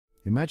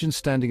Imagine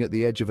standing at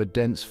the edge of a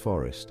dense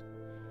forest,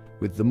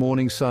 with the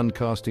morning sun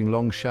casting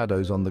long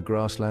shadows on the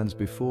grasslands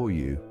before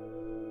you.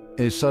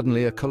 And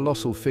suddenly a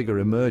colossal figure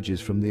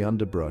emerges from the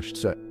underbrush.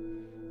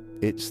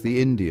 It's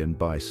the Indian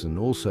bison,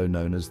 also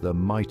known as the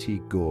mighty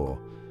gaur.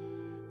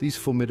 These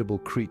formidable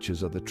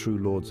creatures are the true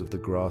lords of the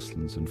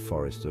grasslands and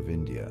forests of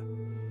India.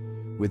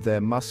 With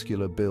their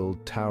muscular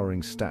build,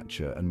 towering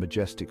stature, and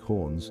majestic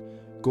horns,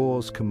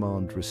 gaurs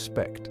command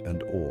respect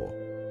and awe.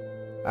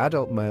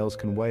 Adult males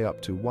can weigh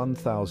up to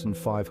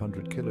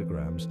 1,500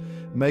 kilograms,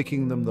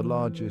 making them the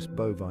largest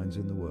bovines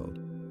in the world.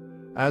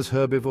 As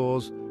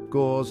herbivores,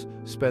 gaurs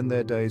spend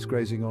their days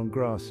grazing on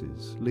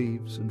grasses,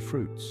 leaves, and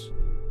fruits.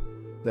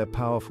 Their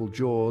powerful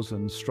jaws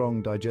and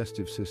strong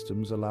digestive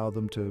systems allow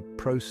them to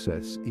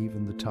process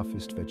even the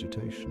toughest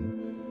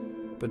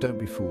vegetation. But don't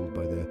be fooled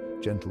by their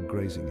gentle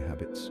grazing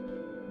habits.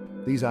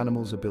 These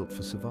animals are built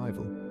for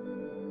survival.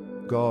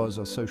 Gaurs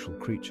are social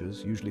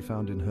creatures, usually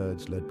found in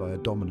herds led by a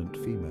dominant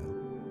female.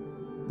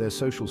 Their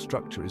social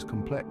structure is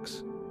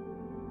complex,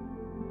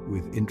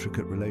 with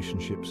intricate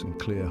relationships and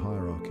clear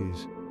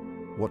hierarchies.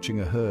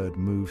 Watching a herd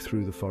move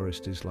through the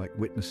forest is like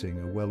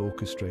witnessing a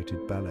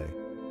well-orchestrated ballet.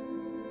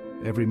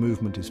 Every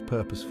movement is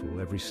purposeful,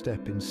 every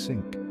step in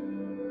sync.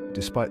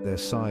 Despite their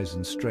size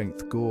and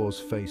strength, gaurs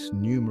face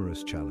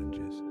numerous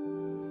challenges.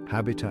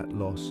 Habitat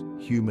loss,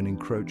 human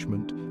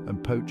encroachment,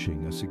 and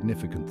poaching are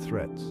significant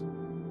threats.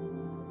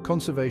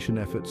 Conservation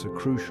efforts are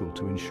crucial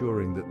to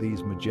ensuring that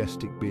these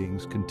majestic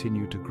beings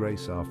continue to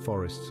grace our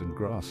forests and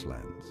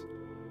grasslands.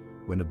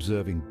 When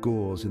observing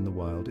gaurs in the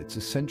wild, it's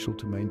essential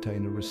to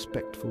maintain a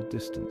respectful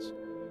distance.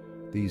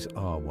 These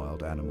are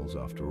wild animals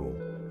after all,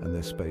 and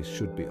their space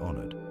should be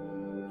honored.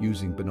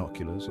 Using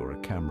binoculars or a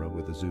camera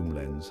with a zoom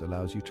lens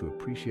allows you to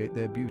appreciate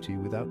their beauty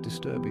without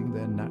disturbing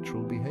their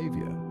natural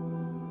behavior.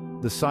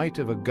 The sight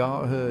of a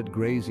gaur herd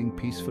grazing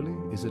peacefully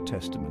is a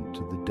testament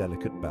to the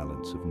delicate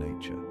balance of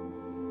nature.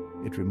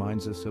 It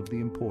reminds us of the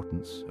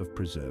importance of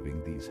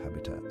preserving these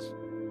habitats.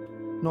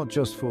 Not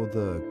just for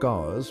the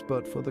gaurs,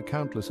 but for the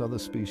countless other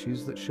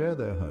species that share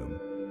their home.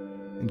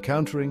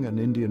 Encountering an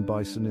Indian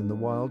bison in the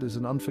wild is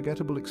an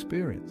unforgettable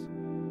experience.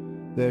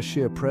 Their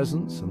sheer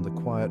presence and the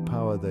quiet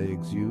power they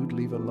exude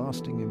leave a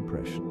lasting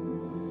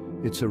impression.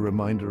 It's a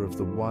reminder of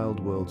the wild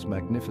world's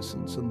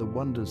magnificence and the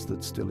wonders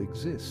that still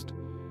exist,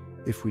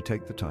 if we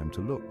take the time to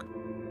look.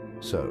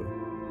 So,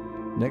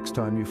 next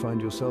time you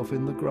find yourself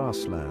in the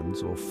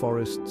grasslands or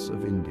forests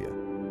of India,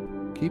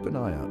 keep an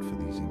eye out for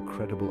these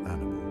incredible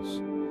animals.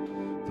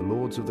 The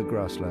lords of the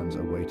grasslands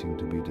are waiting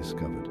to be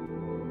discovered.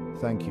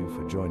 Thank you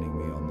for joining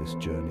me on this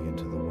journey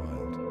into the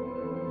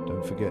wild.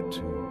 Don't forget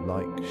to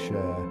like,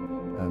 share,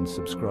 and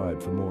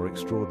subscribe for more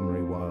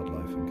extraordinary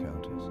wildlife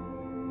encounters.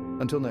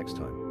 Until next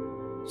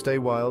time, stay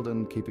wild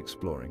and keep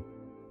exploring.